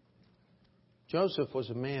 Joseph was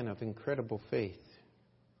a man of incredible faith.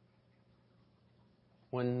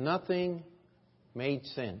 When nothing made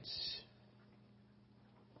sense,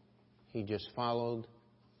 he just followed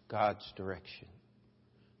God's direction.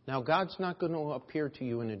 Now, God's not going to appear to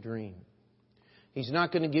you in a dream. He's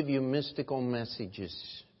not going to give you mystical messages.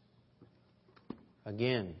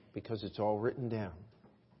 Again, because it's all written down.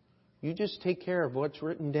 You just take care of what's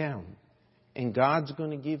written down. And God's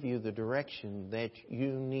going to give you the direction that you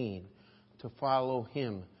need to follow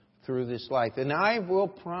Him through this life. And I will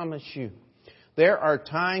promise you, there are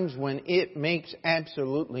times when it makes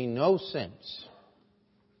absolutely no sense.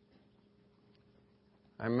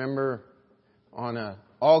 I remember on an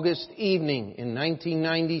August evening in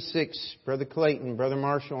 1996, Brother Clayton, Brother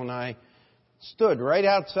Marshall, and I stood right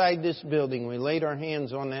outside this building. We laid our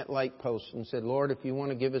hands on that light post and said, Lord, if you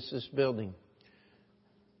want to give us this building.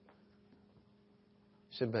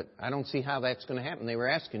 I said, but I don't see how that's going to happen. They were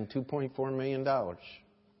asking $2.4 million.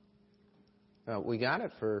 We got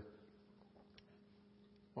it for,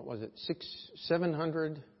 what was it,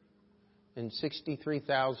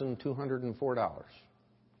 $763,204.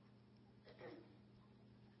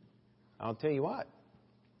 I'll tell you what.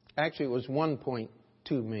 Actually, it was 1.2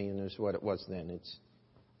 million is what it was then. It's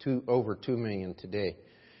over 2 million today.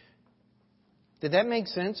 Did that make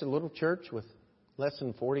sense? A little church with less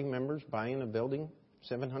than 40 members buying a building,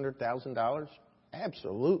 $700,000?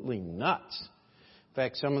 Absolutely nuts. In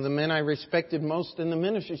fact, some of the men I respected most in the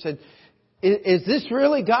ministry said, is this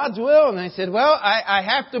really God's will? And I said, well, I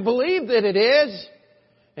have to believe that it is.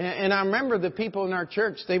 And I remember the people in our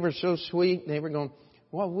church, they were so sweet. They were going,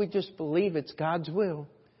 well, we just believe it's God's will.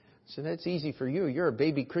 So that's easy for you. You're a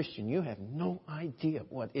baby Christian. You have no idea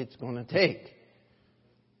what it's going to take.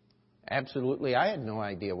 Absolutely, I had no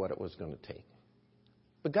idea what it was going to take.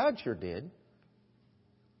 But God sure did.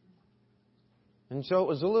 And so it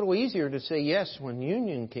was a little easier to say yes when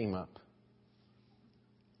union came up.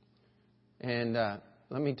 And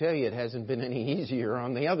let me tell you, it hasn't been any easier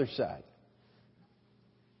on the other side.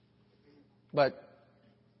 But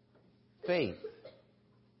faith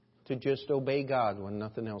to just obey God when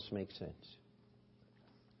nothing else makes sense.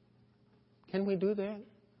 Can we do that?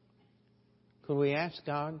 Could we ask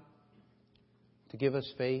God to give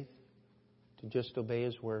us faith to just obey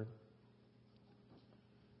His Word?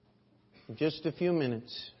 In just a few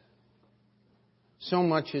minutes. So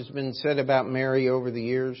much has been said about Mary over the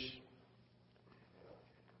years.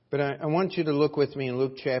 But I want you to look with me in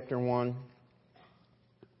Luke chapter 1.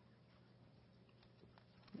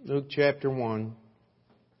 Luke chapter 1.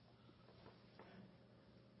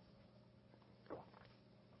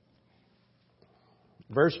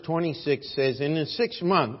 Verse 26 says, in the 6th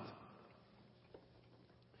month,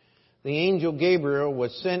 the angel Gabriel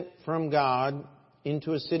was sent from God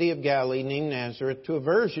into a city of Galilee named Nazareth to a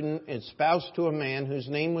virgin espoused to a man whose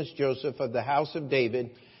name was Joseph of the house of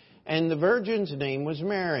David, and the virgin's name was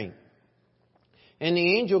Mary. And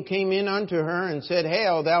the angel came in unto her and said,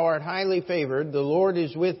 Hail, thou art highly favored, the Lord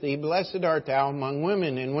is with thee, blessed art thou among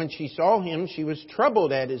women. And when she saw him, she was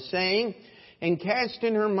troubled at his saying, and cast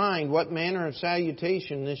in her mind what manner of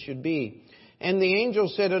salutation this should be. And the angel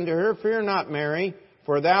said unto her, Fear not, Mary,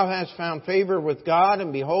 for thou hast found favor with God,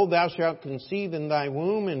 and behold, thou shalt conceive in thy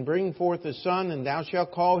womb, and bring forth a son, and thou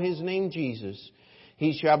shalt call his name Jesus.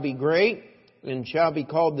 He shall be great, and shall be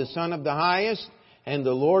called the Son of the Highest. And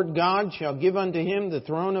the Lord God shall give unto him the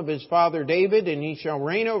throne of his father David, and he shall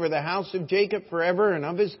reign over the house of Jacob forever, and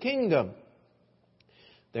of his kingdom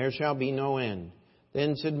there shall be no end.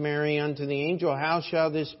 Then said Mary unto the angel, How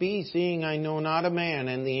shall this be, seeing I know not a man?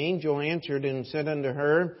 And the angel answered and said unto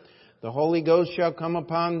her, The Holy Ghost shall come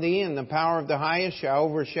upon thee, and the power of the Highest shall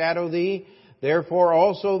overshadow thee. Therefore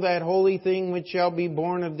also that holy thing which shall be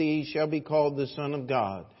born of thee shall be called the Son of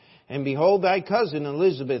God. And behold, thy cousin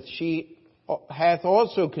Elizabeth, she hath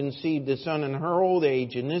also conceived a son in her old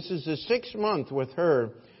age, and this is the 6th month with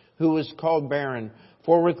her who is called barren.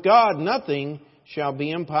 For with God nothing shall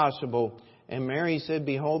be impossible. And Mary said,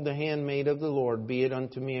 Behold the handmaid of the Lord, be it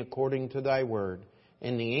unto me according to thy word.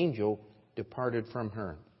 And the angel departed from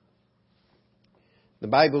her. The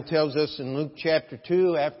Bible tells us in Luke chapter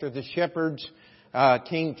 2, after the shepherds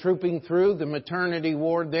came trooping through the maternity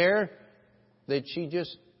ward there, that she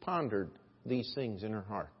just pondered these things in her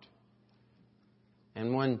heart.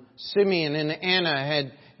 And when Simeon and Anna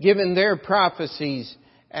had given their prophecies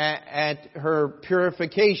at her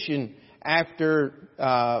purification after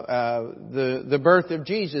the birth of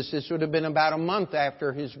Jesus, this would have been about a month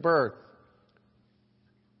after His birth,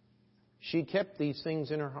 she kept these things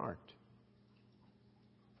in her heart.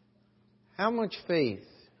 How much faith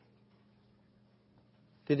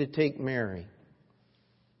did it take Mary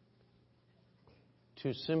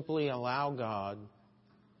to simply allow God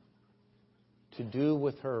to do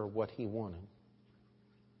with her what He wanted?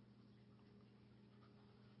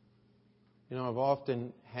 You know, I've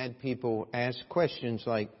often had people ask questions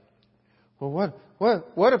like, well,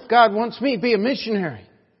 what if God wants me to be a missionary?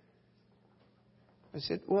 I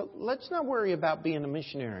said, well, let's not worry about being a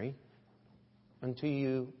missionary until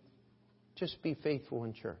you just be faithful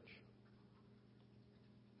in church.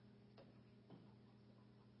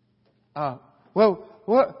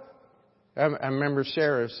 What? I remember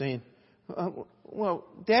Sarah saying, well,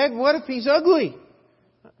 Dad, what if he's ugly?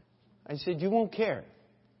 I said, you won't care.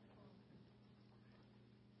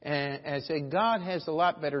 And I said, God has a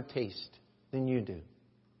lot better taste than you do.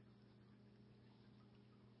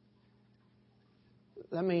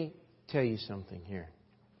 Let me tell you something here.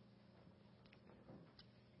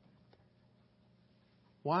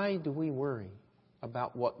 Why do we worry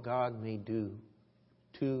about what God may do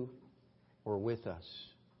to or with us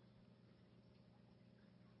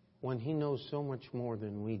when He knows so much more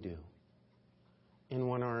than we do? And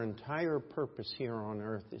when our entire purpose here on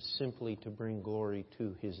earth is simply to bring glory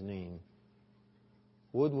to His name.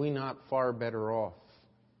 would we not far better off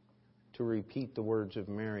to repeat the words of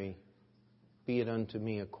Mary, "Be it unto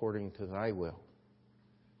me according to thy will,"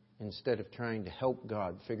 instead of trying to help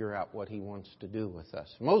God figure out what He wants to do with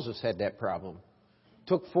us? Moses had that problem. It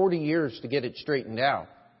took 40 years to get it straightened out.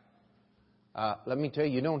 Let me tell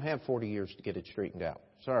you, you don't have 40 years to get it straightened out.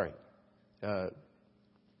 Sorry.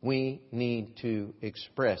 We need to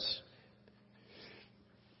express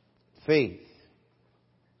faith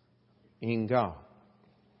in God.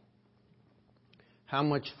 How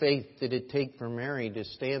much faith did it take for Mary to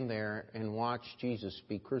stand there and watch Jesus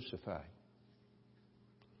be crucified?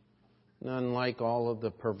 None like all of the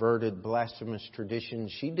perverted, blasphemous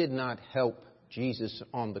traditions. She did not help Jesus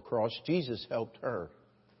on the cross. Jesus helped her.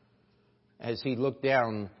 As He looked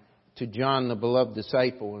down to John, the beloved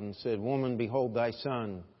disciple, and said, "Woman, behold thy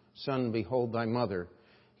son. Son, behold thy mother."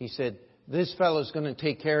 He said, "This fellow's going to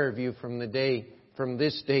take care of you from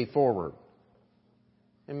this day forward."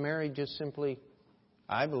 And Mary just simply,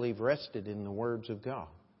 I believe, rested in the words of God.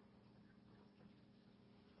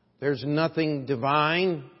 There's nothing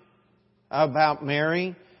divine about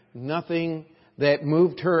Mary, nothing that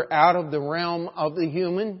moved her out of the realm of the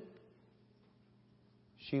human.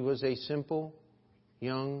 She was a simple,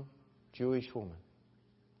 young Jewish woman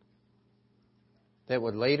that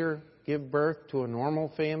would later give birth to a normal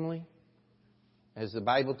family. As the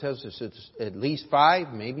Bible tells us, it's at least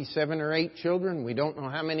 5, maybe 7 or 8 children. We don't know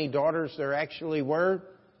how many daughters there actually were.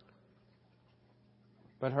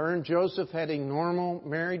 But her and Joseph had a normal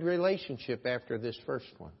married relationship after this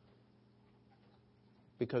first one,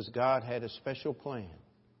 because God had a special plan.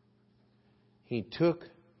 He took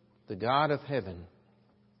the God of heaven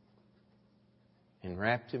and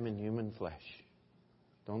wrapped Him in human flesh.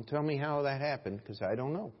 Don't tell me how that happened, because I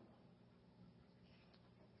don't know.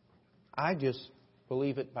 I just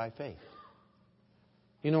believe it by faith.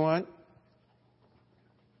 You know what?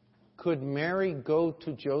 Could Mary go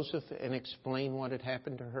to Joseph and explain what had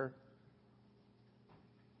happened to her?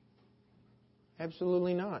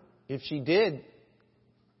 Absolutely not. If she did,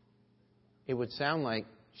 it would sound like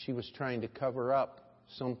she was trying to cover up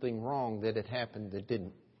something wrong that had happened that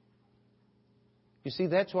didn't. You see,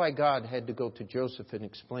 that's why God had to go to Joseph and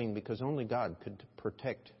explain, because only God could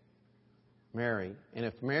protect Mary. And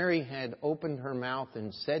if Mary had opened her mouth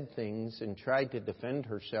and said things and tried to defend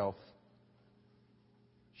herself,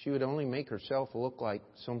 she would only make herself look like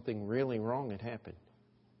something really wrong had happened.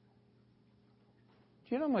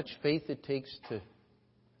 Do you know how much faith it takes to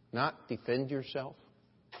not defend yourself?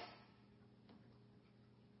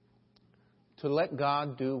 To let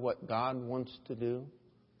God do what God wants to do?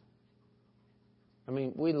 I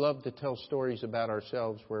mean, we love to tell stories about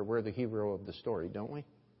ourselves where we're the hero of the story, don't we?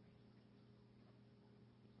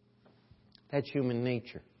 That's human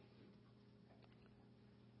nature.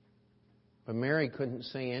 But Mary couldn't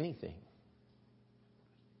say anything.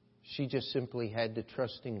 She just simply had to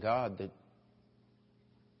trust in God that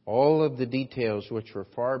all of the details, which were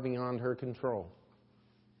far beyond her control.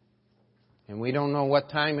 And we don't know what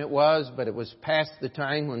time it was, but it was past the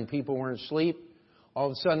time when people were asleep. All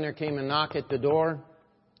of a sudden there came a knock at the door.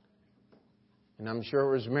 And I'm sure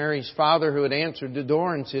it was Mary's father who had answered the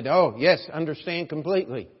door and said, "Oh, yes, understand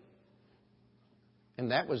completely."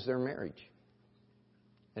 And that was their marriage.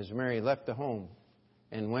 As Mary left the home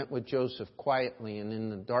and went with Joseph quietly and in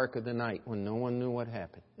the dark of the night when no one knew what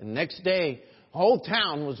happened. And next day, the whole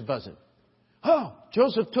town was buzzing. "Oh,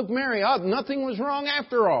 Joseph took Mary. Oh, nothing was wrong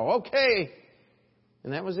after all. Okay."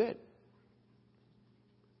 And that was it.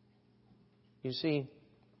 You see,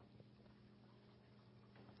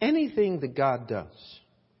 anything that God does,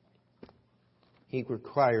 He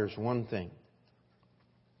requires one thing: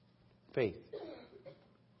 faith.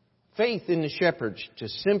 Faith in the shepherds to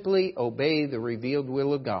simply obey the revealed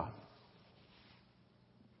will of God.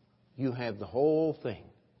 You have the whole thing.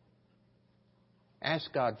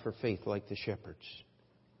 Ask God for faith like the shepherds.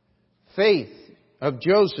 Faith of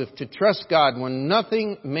Joseph to trust God when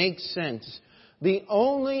nothing makes sense. The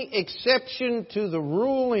only exception to the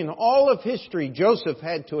rule in all of history, Joseph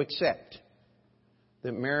had to accept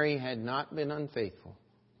that Mary had not been unfaithful.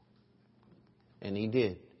 And he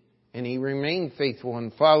did. And he remained faithful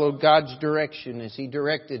and followed God's direction as He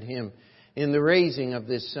directed him in the raising of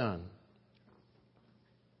this son.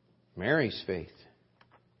 Mary's faith,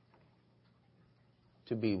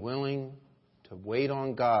 to be willing to wait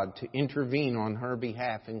on God to intervene on her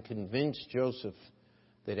behalf and convince Joseph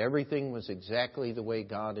that everything was exactly the way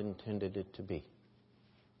God intended it to be.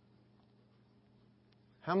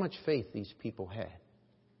 How much faith these people had.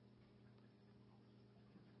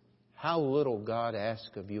 How little God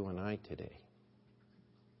asks of you and I today.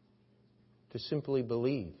 To simply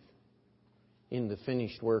believe in the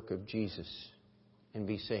finished work of Jesus and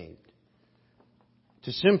be saved.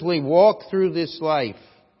 To simply walk through this life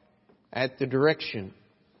at the direction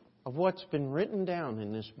of what's been written down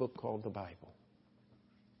in this book called the Bible.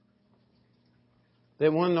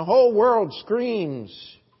 That when the whole world screams,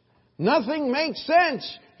 nothing makes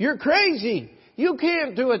sense, you're crazy, you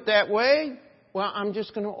can't do it that way, well, I'm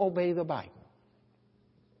just going to obey the Bible.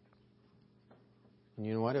 And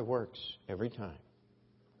you know what? It works every time.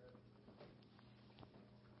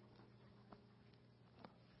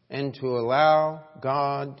 And to allow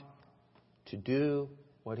God to do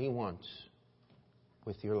what He wants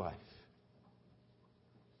with your life.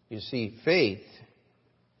 You see, faith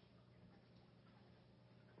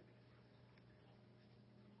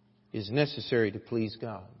is necessary to please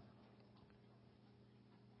God.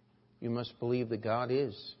 You must believe that God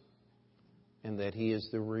is, and that He is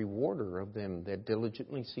the rewarder of them that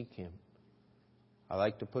diligently seek Him. I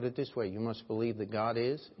like to put it this way. You must believe that God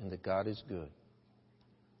is, and that God is good.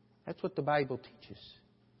 That's what the Bible teaches.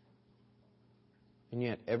 And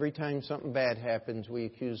yet, every time something bad happens, we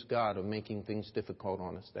accuse God of making things difficult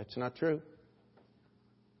on us. That's not true.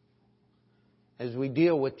 As we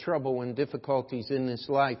deal with trouble and difficulties in this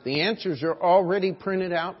life, the answers are already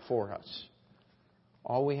printed out for us.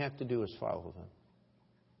 All we have to do is follow them.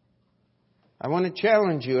 I want to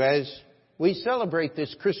challenge you as we celebrate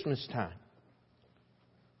this Christmas time.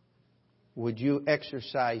 Would you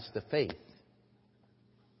exercise the faith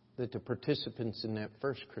that the participants in that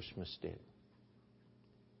first Christmas did?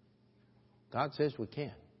 God says we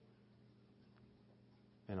can.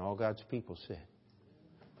 And all God's people said.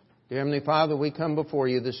 Dear Heavenly Father, we come before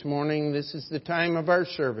you this morning. This is the time of our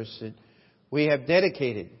service that we have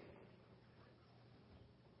dedicated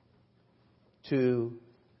to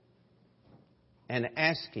and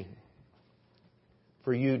asking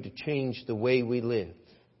for you to change the way we live.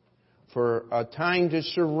 For a time to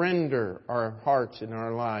surrender our hearts and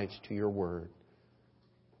our lives to your Word.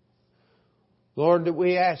 Lord, that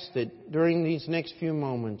we ask that during these next few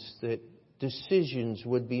moments that decisions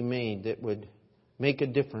would be made that would make a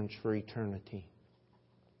difference for eternity.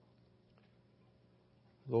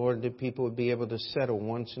 Lord, that people would be able to settle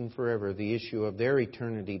once and forever the issue of their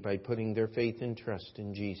eternity by putting their faith and trust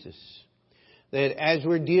in Jesus. That as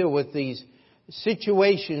we deal with these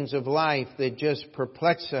situations of life that just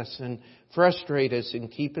perplex us and frustrate us and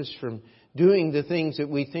keep us from doing the things that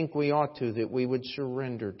we think we ought to, that we would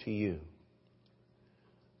surrender to you.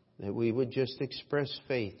 That we would just express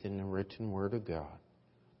faith in the written Word of God.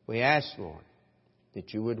 We ask, Lord,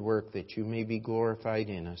 that you would work, that you may be glorified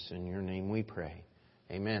in us. In your name we pray.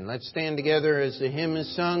 Amen. Let's stand together as the hymn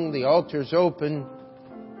is sung. The altar's open.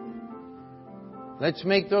 Let's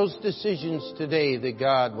make those decisions today that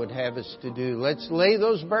God would have us to do. Let's lay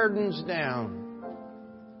those burdens down.